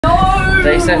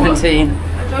Day 17.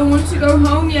 I don't want to go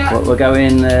home yet. We're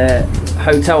going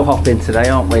hotel hopping today,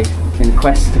 aren't we? In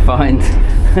quest to find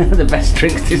the best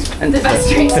drinks dispenser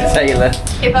for Taylor.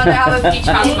 If I don't have a peach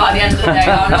Fanta by the end of the day,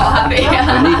 I'm not happy.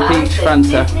 We need peach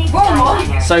Fanta. One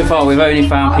more. So far, we've only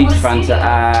found peach Fanta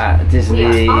at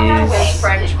Disney's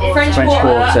French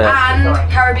Quarter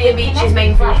and Caribbean Beach's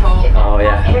main food hall. Oh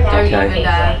yeah. Don't even Okay.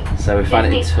 dare. So we found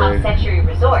it in two. Century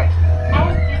Resort.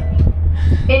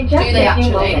 In just Do they a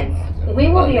few actually? moments, we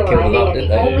will be arriving at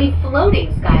the only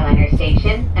floating Skyliner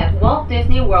station at Walt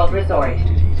Disney World Resort.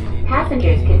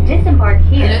 Passengers can disembark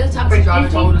here I know the for taxi driver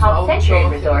told Disney's us, but I Pop wasn't Century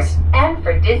sure. Resort and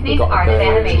for Disney's got Art the of bird.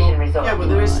 Animation Resort. Yeah, well,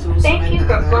 there is still Thank some you in for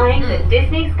there. flying the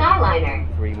Disney Skyliner.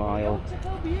 3 mile.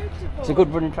 It's a good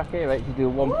running track here, right? You do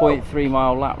a 1.3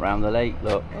 mile lap round the lake,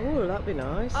 look. Oh, that'd be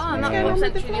nice. Oh, and Yeah. that Pop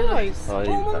Century news. Oh,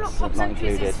 Oh, that's Pop not Century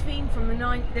is included. this theme from the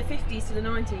 50s to the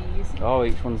 90s. Oh,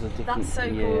 each one's a different That's so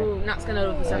year. cool. Nat's gonna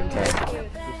love the same too.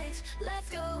 Let's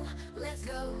go, let's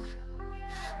go.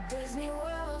 Disney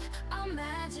World, a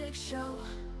magic show.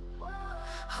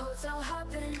 Hotel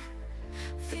hopping,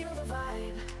 feel the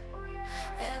vibe.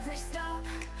 Every stop,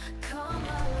 come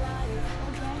alive.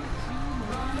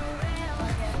 Monorail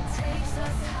takes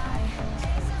us high.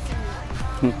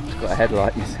 It's got a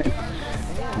headlight missing.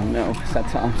 Oh no, sad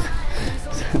times.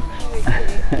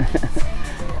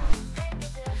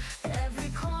 Every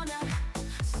corner,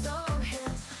 so hip.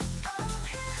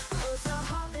 Hotel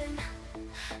hopping,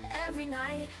 every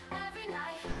night.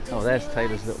 Oh, there's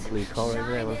Taylor's little blue car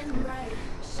over there. We'll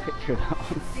picture of that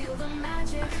one. Feel the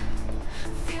magic,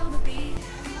 feel the beat.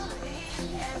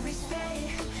 Every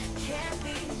stay can't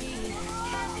be beat.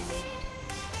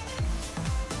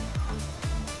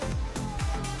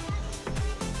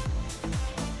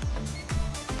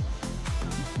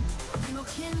 No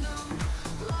kingdom,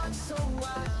 life so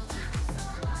wild.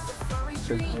 Safari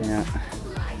dreams Yeah,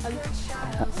 like a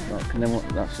child. that's not, and then what,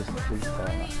 that's just the blue car.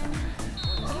 That's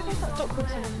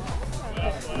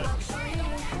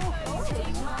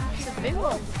It's a big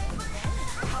one.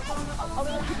 I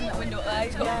was looking in that window there.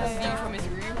 He's got a full view from his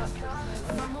room.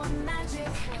 From one magic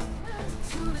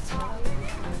to the top.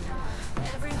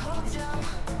 Every hotel,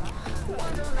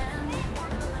 wonderland.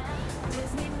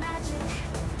 Disney magic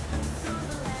through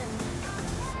the land.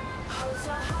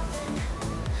 Hotel hopping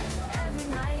every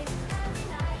night.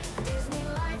 Disney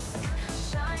lights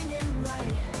shining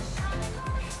bright.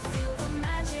 Feel the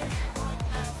magic,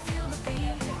 feel the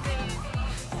beat.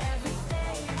 Every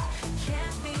day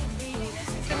can't be beat.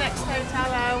 The next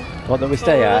hotel out. what that we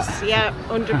stay at? Yeah,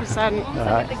 100%.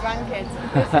 Alright. The grandkids.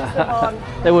 This is the one.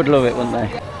 They would love it, wouldn't they?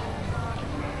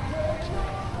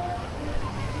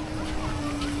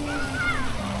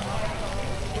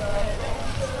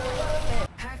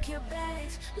 Pack your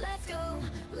bags, let's go,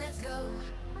 let's go.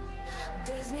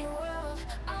 Disney World,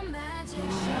 a magic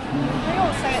show. They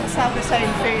all sell the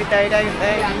same food though, don't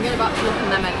they? Yeah, I'm going about to look on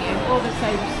their menu. All the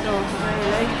same stuff,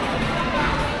 really.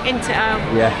 Into out.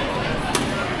 Yeah.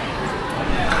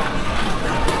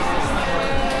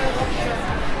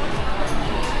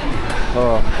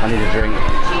 Oh, I need a drink.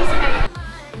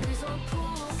 Resort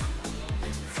pools,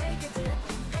 take a dip.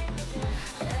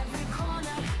 Every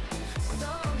corner, so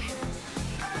hip.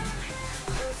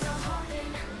 Hotel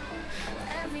hopping,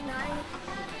 every night.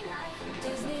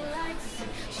 Disney lights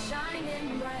shining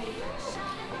bright.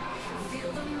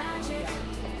 Feel the magic,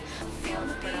 feel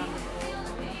the beat.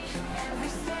 Every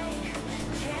stay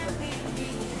can't be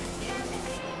beat.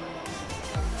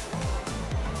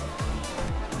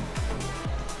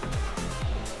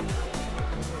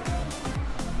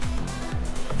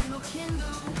 No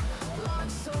kingdom, life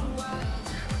so wild.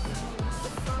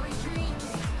 Safari dreams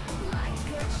like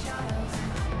a child.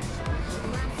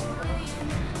 Land Floridian,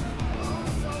 oh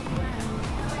so grand.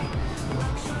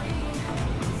 Luxury,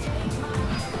 take my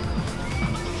hand.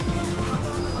 Hop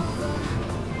on over,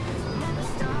 never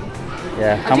stop.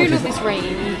 Yeah. How I do much love is this range.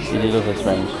 You do love this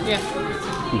range. Yeah.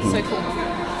 So cool. I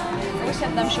wish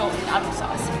them shorts and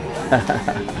advertise.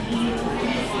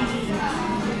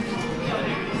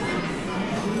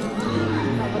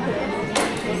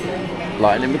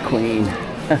 Lightning McQueen.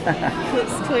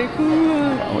 That's so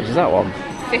cool. How much is that one?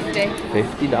 50.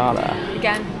 $50.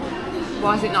 Again.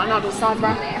 Why is it not an adult size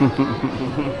brand? Gonna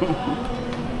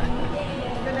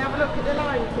have a look at the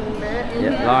Lion King bit.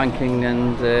 Yeah, Lion King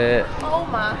and Oh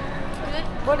my.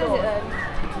 What is it then?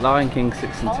 Lion King 6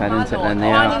 and 10, my isn't it? lord. Then Oh,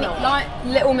 yeah. I think like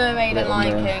Little Mermaid and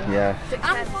Lion King. Yeah.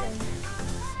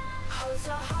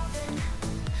 Hotel hopping,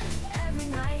 every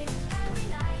night.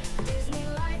 Disney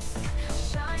lights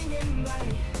shining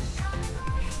bright.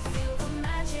 Feel the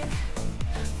magic,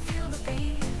 feel the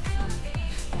beat.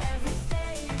 Every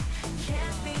day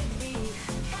can't be beat.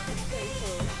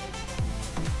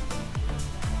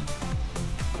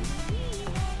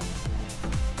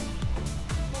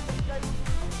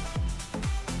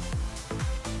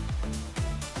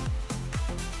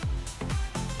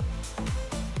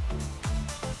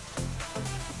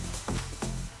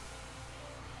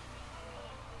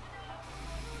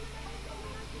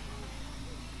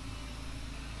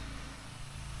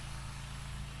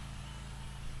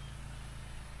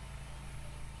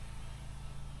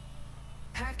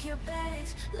 Pack your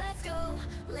bags, let's go,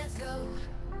 let's go.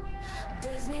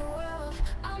 Disney World,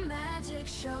 a magic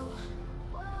show.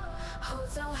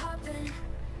 Hotel hopping,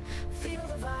 feel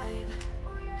the vibe.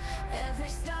 Every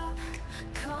stop,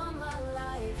 come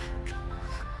alive.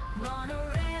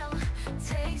 Monorail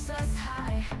takes us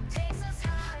high.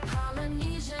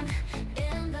 Polynesian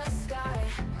in the sky.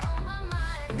 On my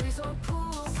mind, resort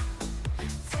pools,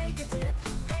 take a dip.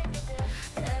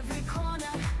 Every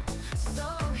corner, so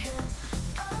hip.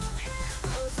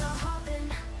 Hotel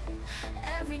hopping,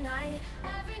 every night.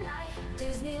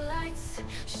 Disney lights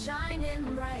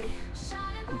shining bright.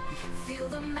 Feel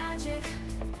the magic,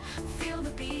 feel the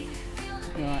beat.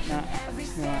 You like that? Every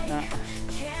You like that?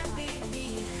 can't be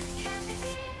beat.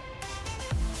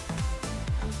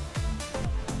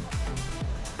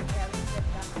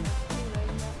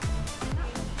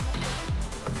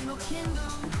 No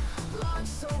kingdom, Lord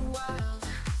so wild.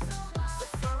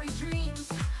 Safari dreams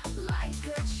like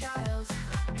a child.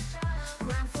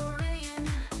 Grand Floridian.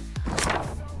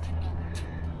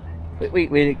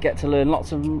 We get to learn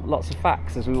lots of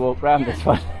facts as we walk round this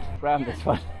one. This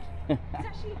one. It's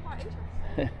actually quite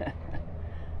interesting.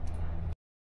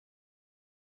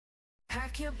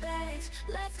 Pack your bags,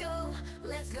 let's go,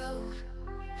 let's go.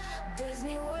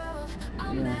 Disney World,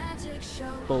 a magic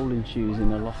show. Bowling shoes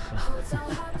in a locker. Hotel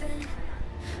hopping,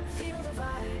 feel the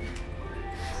vibe.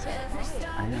 Every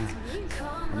stop, I need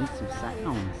come some alive.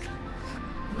 sounds.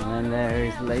 And then there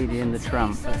is Lady and the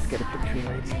Tramp. Let's get a picture of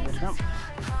Lady and the Tramp.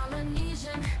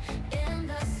 Polynesian in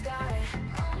the sky.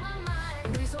 On my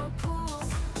mind, resort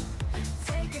pools,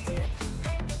 take a dip.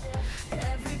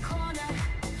 Every corner,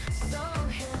 so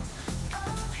hip.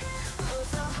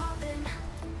 Hotel hopping,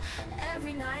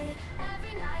 every night.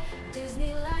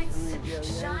 Disney lights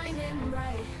shining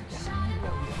bright.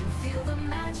 Feel the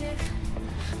magic,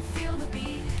 feel the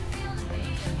beat.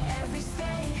 Every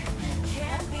stay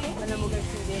can't be. And then we'll go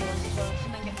through the other ones as well.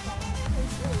 And then get started.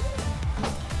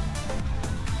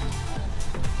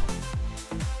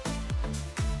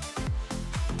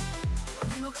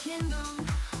 No kingdom,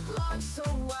 Lord so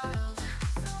wild.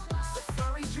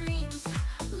 Safari dreams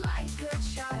like a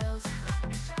child.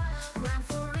 Grand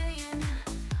Floridian,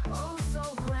 oh so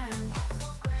grand.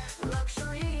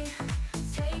 Luxury,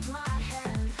 take my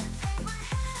hand.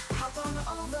 Hop on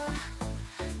over,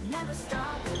 never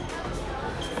stop.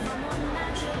 From one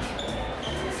magic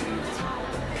to the top.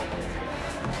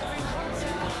 Every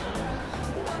hotel,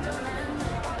 wonderland.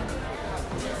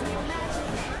 Disney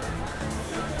magic.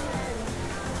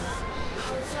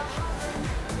 Hotel hopping,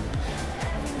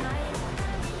 every night.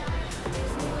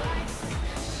 Disney lights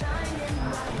shining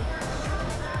bright.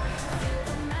 Feel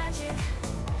the magic,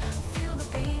 feel the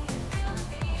beat.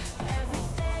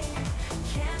 Everything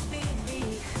can't be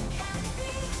beat.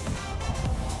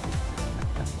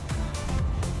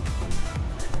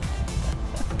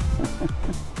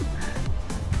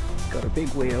 Got a big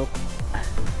wheel,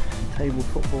 table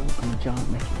football and a giant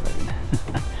Mickey phone.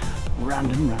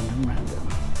 Random.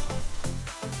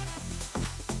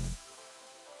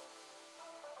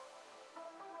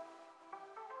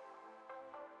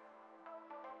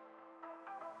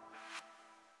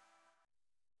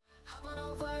 Hop on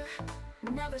over,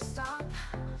 never stop.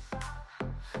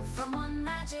 From one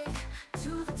magic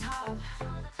to the top.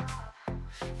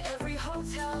 Every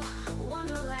hotel,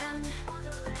 wonderland.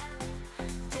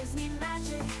 Disney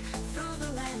magic through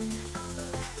the land.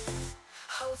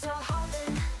 Hotel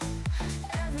hopping,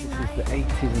 every This is night. the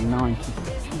 80s and 90s.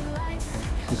 Disney lights,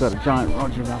 We've got a giant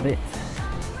Roger Rabbit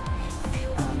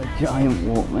and a giant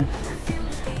Walkman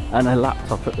and a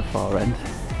laptop at the far end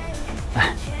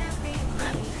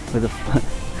with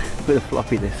a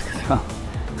floppy disk as well.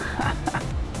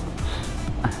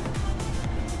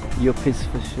 Yuppies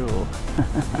for sure.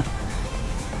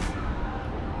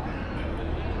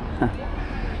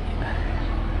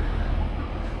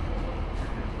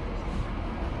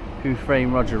 Who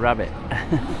Framed Roger Rabbit?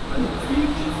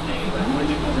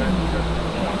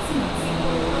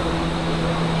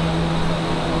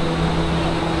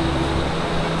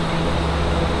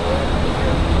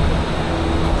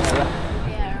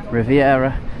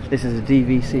 Riviera. This is a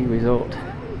DVC resort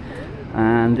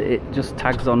and it just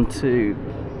tags on to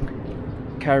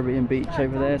Caribbean Beach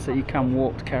over there, so you can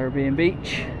walk to Caribbean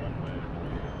Beach.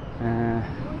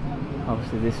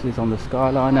 Obviously this is on the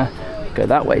Skyliner. Go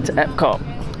that way to Epcot,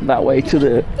 that way to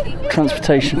the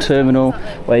transportation terminal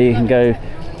where you can go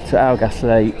to Algas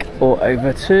Lake or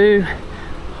over to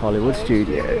Hollywood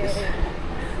Studios.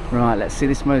 Right, let's see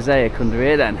this mosaic under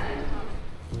here then.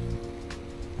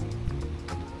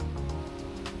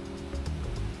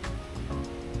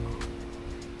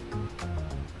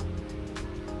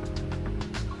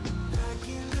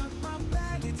 Packing up my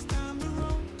bag,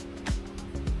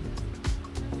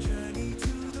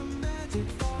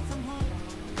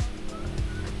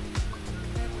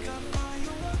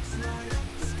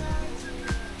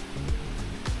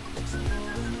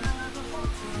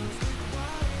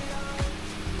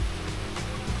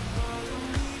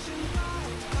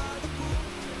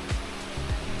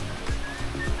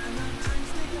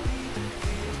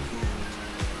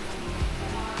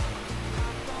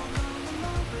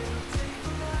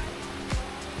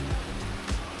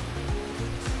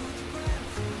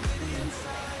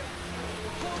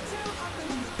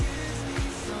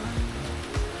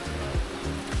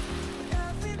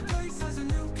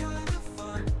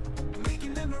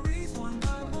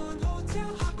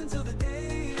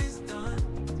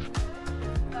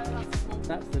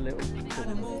 That's the little okay.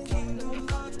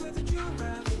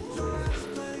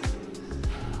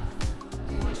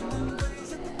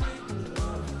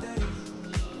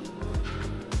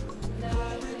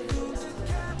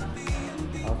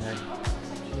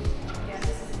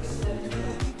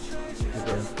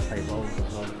 Play bowls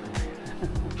as well.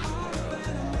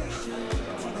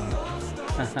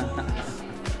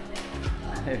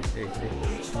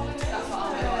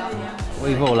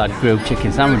 We've all had grilled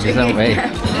chicken sandwiches, haven't we?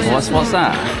 What's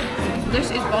that? This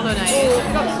is bolognese. Oh,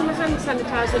 we've got some hand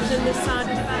sanitizers in this side of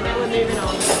the bag. We're moving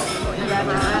on. Yeah,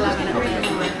 no, I'll have it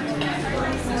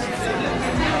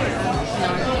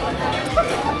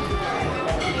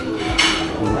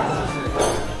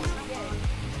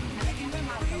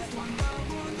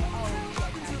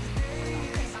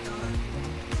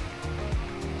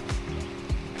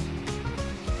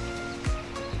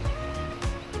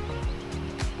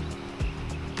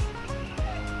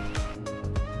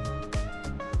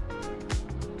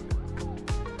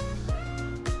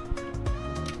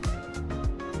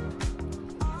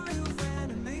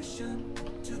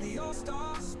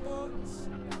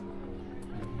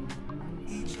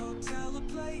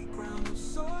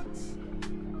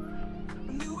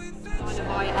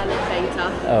elevator.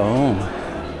 Oh.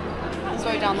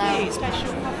 Sorry, down there.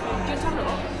 Special coffee. Do you want to have a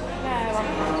look?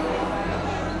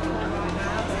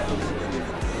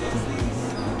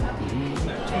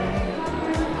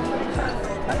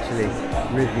 Actually,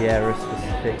 Riviera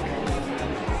specific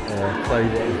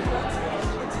clothing.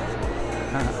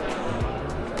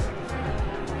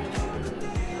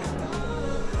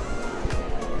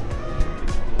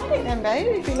 Then, babe,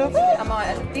 if you love it. I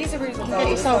might. These are reasonable. Get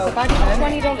yourself a bag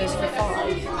then. $20 for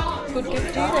 5. Good gift.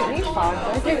 You don't need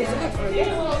 5 though, do you?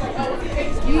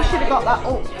 You should have got that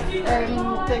up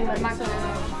thing that Magda.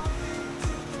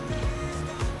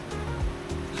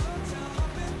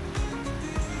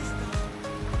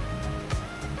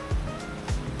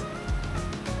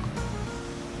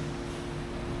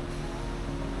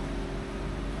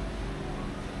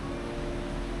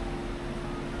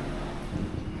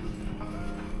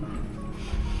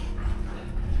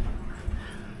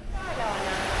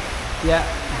 Yeah.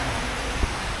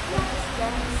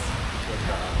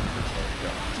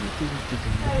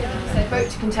 So boat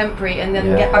to Contemporary and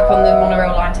then get back on the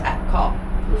monorail line to Epcot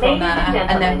from there,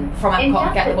 and then from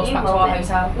Epcot get the bus back to our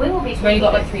hotel. We will be So we only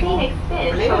got like 3 more.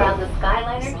 around the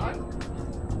Skyliner.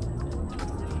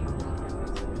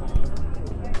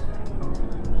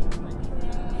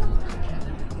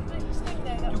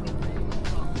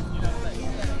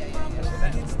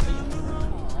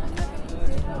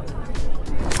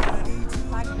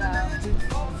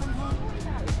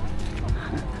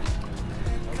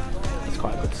 It's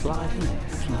quite a good slide, isn't it?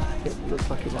 It looks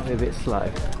like it might be a bit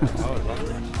slow.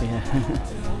 Yeah.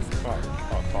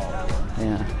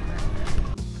 Yeah.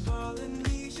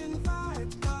 Polynesian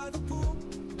vibe by the pool.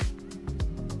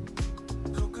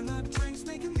 Coconut drinks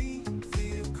making me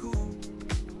feel cool.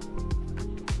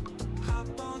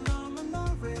 Hop on a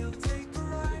monorail, take a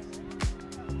ride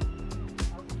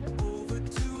over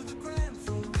to the Grand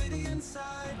Floridian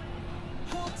side.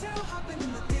 Hotel hopping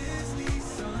in the Disney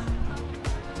sun.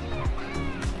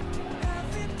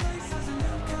 Every place has a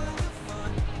new kind of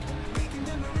fun. Making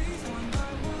memories one by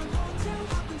one. Hotel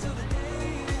hopping till the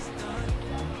day is done.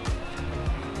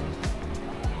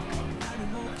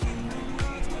 Animal Kingdom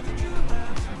rides with the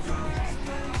giraffe.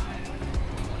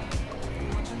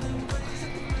 Watching them blaze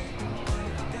at the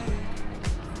break of day.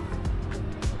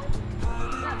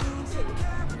 Hollywood's in the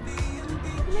Caribbean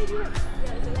beach.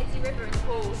 There's a lazy river in the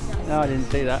pool. No, I didn't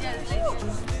see that.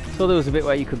 So there was a bit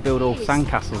where you could build all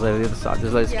sandcastles over the other side.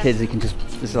 There's loads of kids who can just,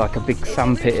 there's like a big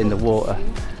sand pit in the water.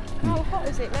 How hot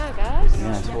is it now, guys?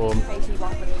 Yeah, it's warm.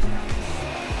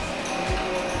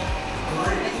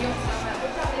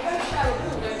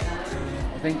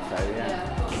 I think so,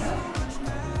 yeah.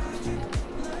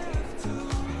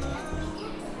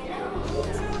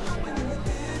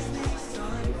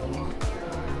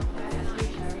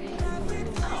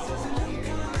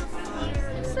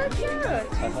 So cute.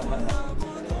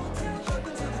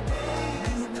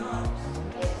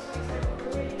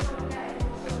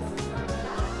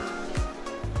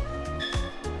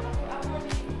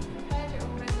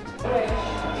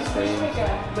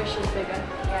 Wish was bigger.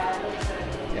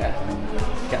 Yeah,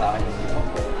 get that in.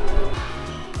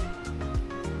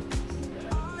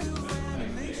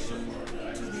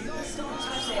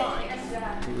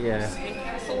 Yeah.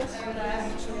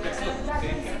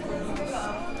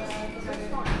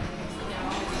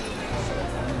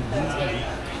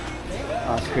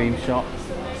 Ice cream shop.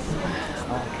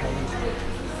 Arcade.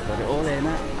 Got it all in,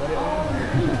 Got it all.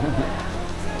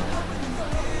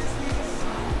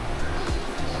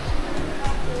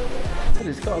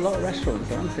 got a lot of restaurants,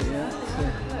 hasn't it? Yeah.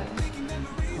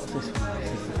 What's this one?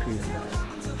 This is the cruise line.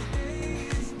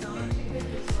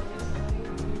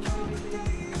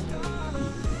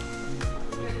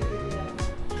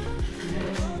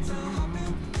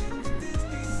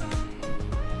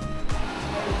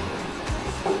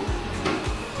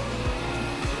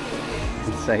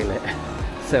 Sail it.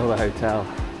 Sail the hotel.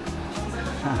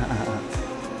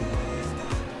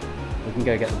 We can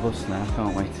go get the bus now,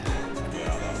 can't we?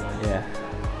 Yeah.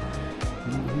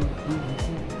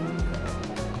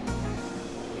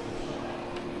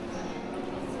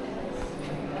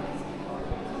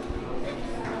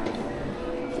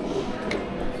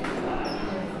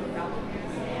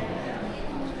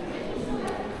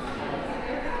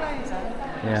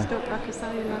 Yeah. Stuck like a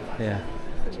sailor. Yeah.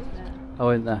 Oh,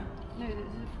 isn't there? No, there's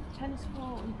a tennis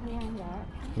court and around that.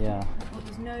 Yeah. But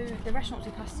there's no, the restaurants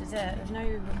we passed is it. There's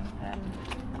no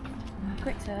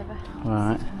quick server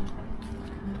Right.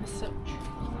 as such.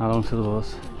 How long to the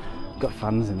bus? Got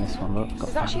fans in this one, look. Got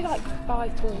There's actually fans. like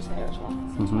 5 pools here as well.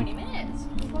 20 minutes.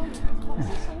 What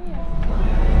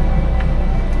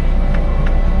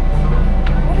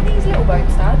are these little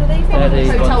boats, Dad? Are they from They're these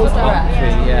ones hotels that direct?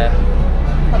 Oxford, yeah.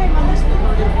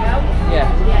 Yeah.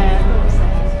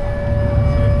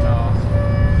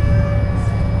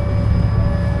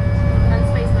 And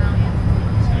Space Mountain.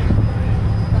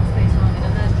 That's Space Mountain,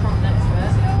 and there's Tron next to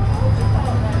it.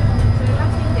 So we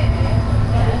have seen it here.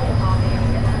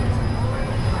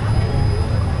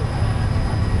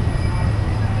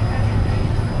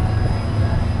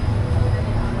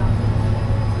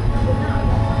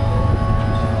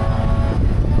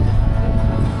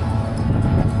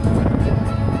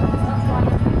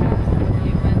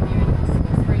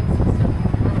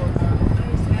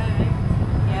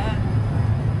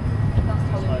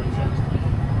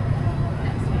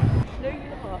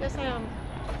 Yes, I am.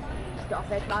 Got a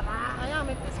bed like that. I am.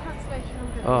 If it's cat station, I'm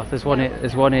good. Oh, there's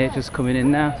one here just coming in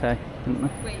now, so, isn't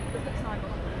there? Wait, look at the sign.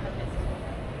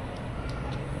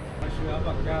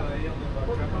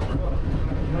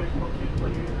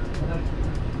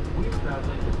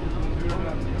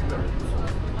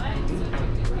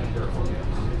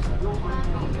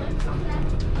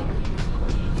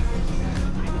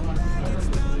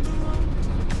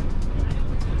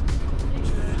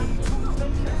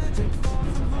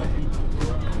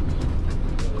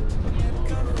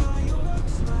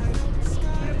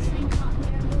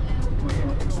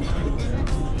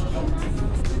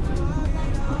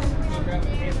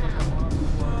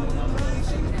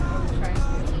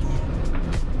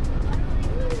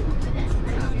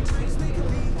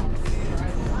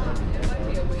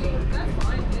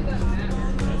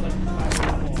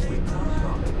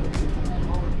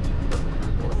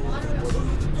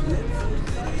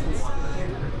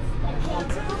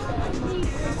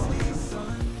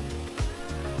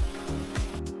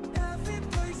 Every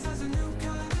place has a new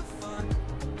kind of fun.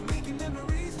 Making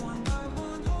memories one by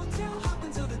one. Hotel hop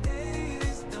until the day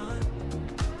is done.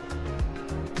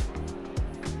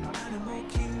 Animal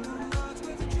Kingdom rides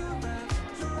with the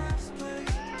giraffes play.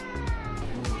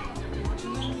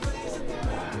 Watching them blaze at the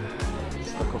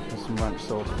Stuck up with some ranch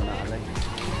sauce for Natalie.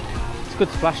 It's a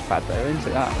good splash pad though, isn't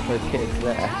it? That for the kids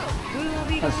there.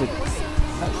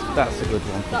 That's a good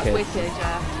one for That's kids. wicked,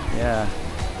 yeah. Yeah.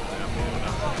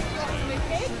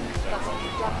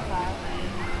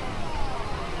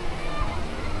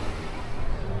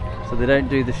 So they don't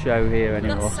do the show here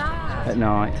anymore That's sad. at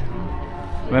night.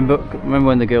 Remember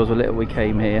when the girls were little, we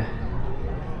came here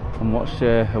and watched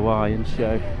a Hawaiian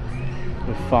show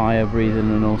with fire breathing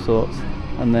and all sorts,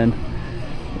 and then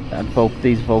had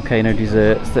these volcano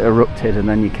deserts that erupted, and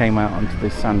then you came out onto the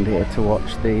sand here to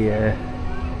watch the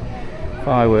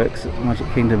fireworks at Magic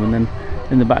Kingdom, and then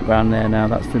in the background there now,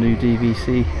 that's the new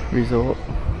DVC resort.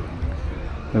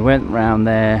 We went round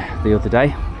there the other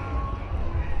day.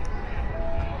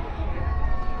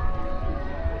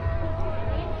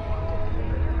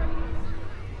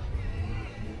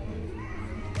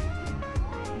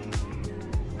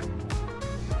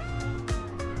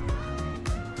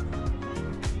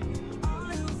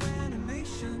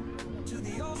 animation to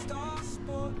the all-star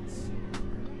sports.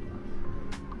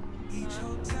 Each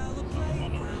hotel a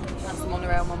playground. That's the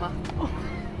monorail, Mama.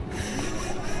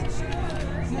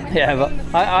 Yeah, but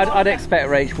I'd expect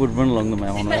Rach would run along the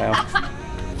monorail.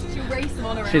 She'll race the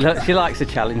monorail. She likes a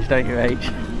challenge, don't you, Rach?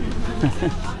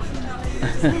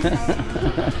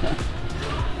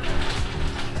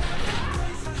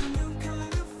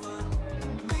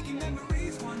 Making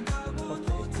memories one by one.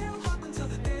 Hotel hop until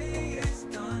the day is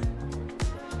done.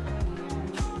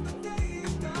 Till the day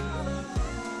is done.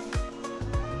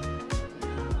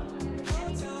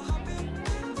 Hotel hopping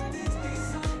in the Disney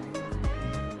sun.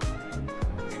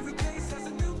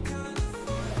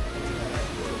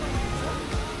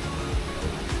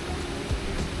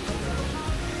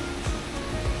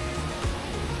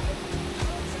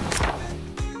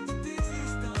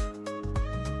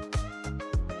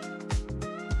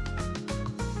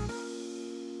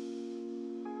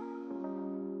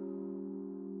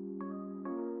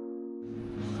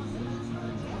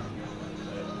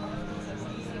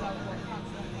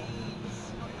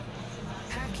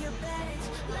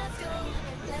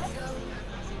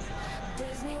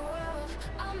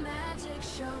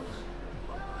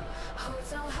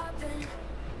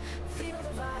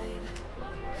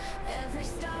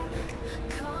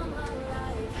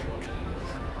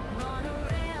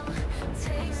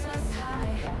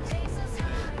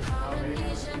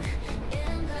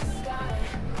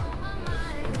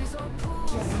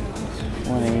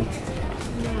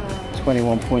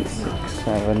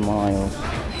 21.67 miles.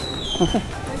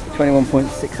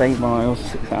 21.68 miles,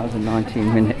 6 hours and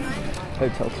 19 minutes.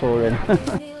 Hotel touring.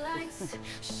 Lights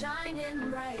shining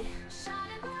bright.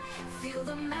 Feel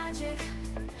the magic,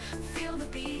 feel the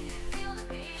beat.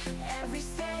 Every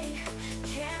stay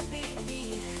can't be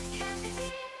beat.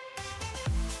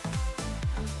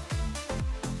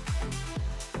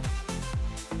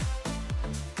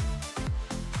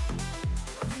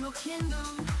 Your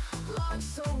kingdom, Lord,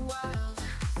 so wild.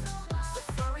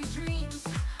 Safari dreams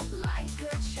like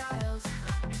a child.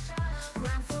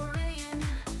 Grand Floridian,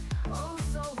 oh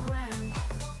so grand.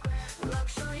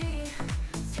 Luxury,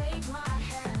 take my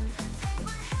hand.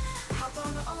 Hop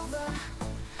on over.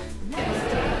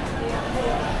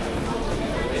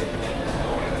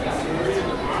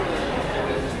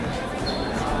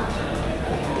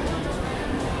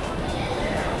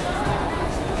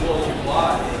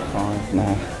 5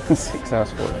 now, 6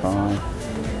 hours 45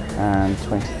 and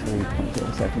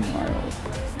 23.07 miles.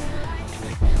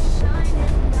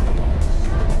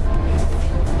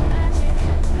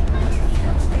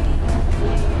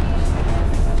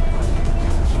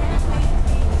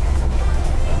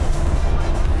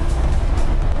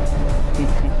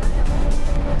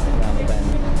 Down the bend.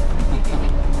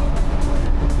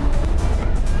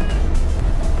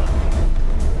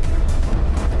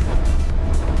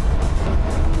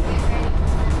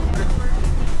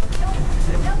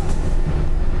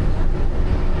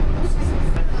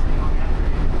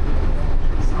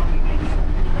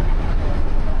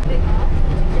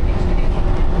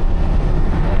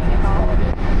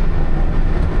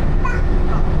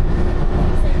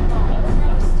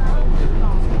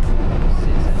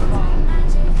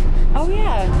 Oh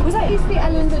yeah, was that used to be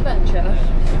Ellen's Adventure?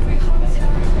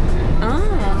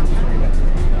 Ah.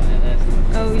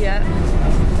 Oh yeah.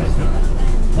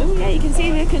 Oh yeah, you can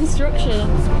see the construction.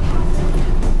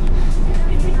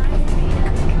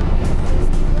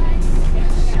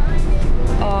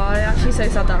 Oh, I'm actually so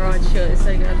sad that ride shut, it's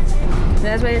so good.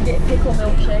 There's where you get pickle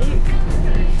milkshake.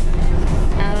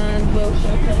 And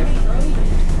Wilshire.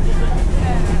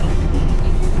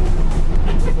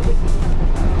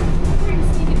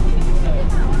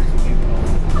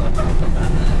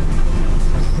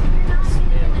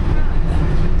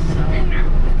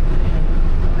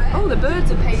 Oh, the birds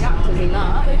are paid actors in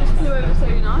that. They just flew over so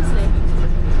nicely.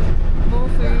 More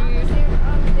food.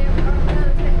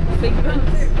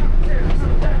 Figments.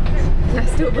 They're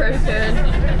still broken.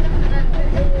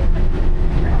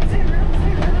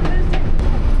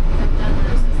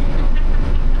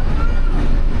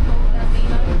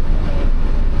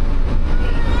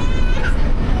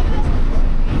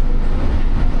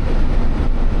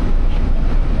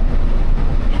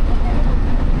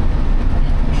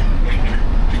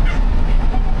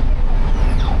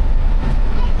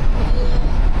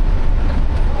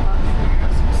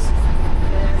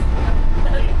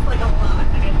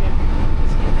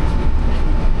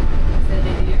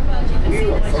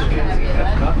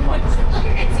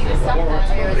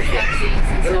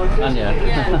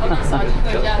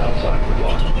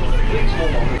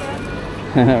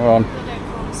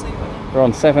 We're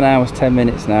on 7 hours 10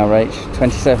 minutes now, Rach.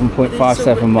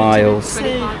 27.57 miles.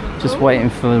 Just waiting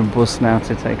for the bus now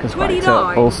to take us back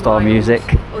to All Star Music.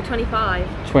 Or 25.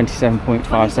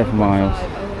 27.57 miles.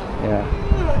 Yeah.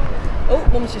 Oh,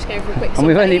 Mum's just going for a quick. And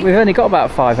we've only got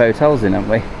about 5 hotels in, haven't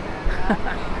we?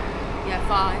 Yeah,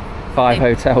 5. 5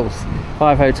 hotels.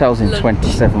 5 hotels in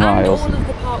 27 miles. And all of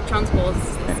the park transport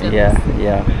systems. Yeah.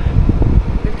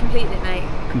 We've completed it, mate.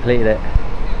 Completed it.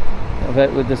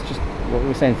 There's just, what we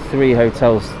were saying, 3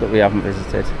 hotels that we haven't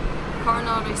visited.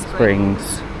 Coronado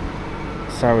Springs.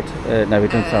 No,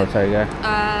 we've done Saratoga.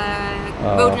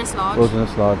 Wilderness Lodge.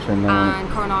 Wilderness Lodge and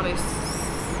Coronado,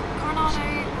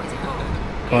 what is it called?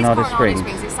 Coronado Springs.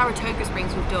 Springs. It's Saratoga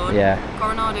Springs we've done. Yeah.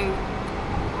 Coronado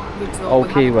Resort. Old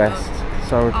Key West.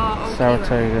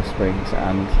 Saratoga Key Springs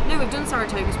and... No, we've done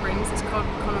Saratoga Springs. It's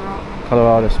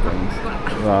Colorado Springs.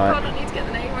 Right. I don't need to get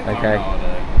the name right. Okay.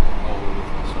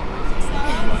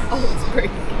 Old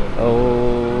Springs.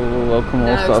 Oh, welcome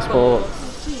All Star Sport.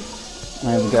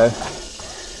 There we go.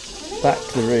 Back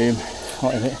to the room.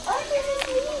 What is it?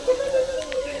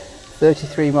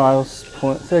 33 miles,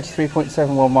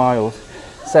 33.71 miles,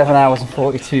 7 hours and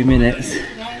 42 minutes.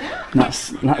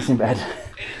 That's in bed.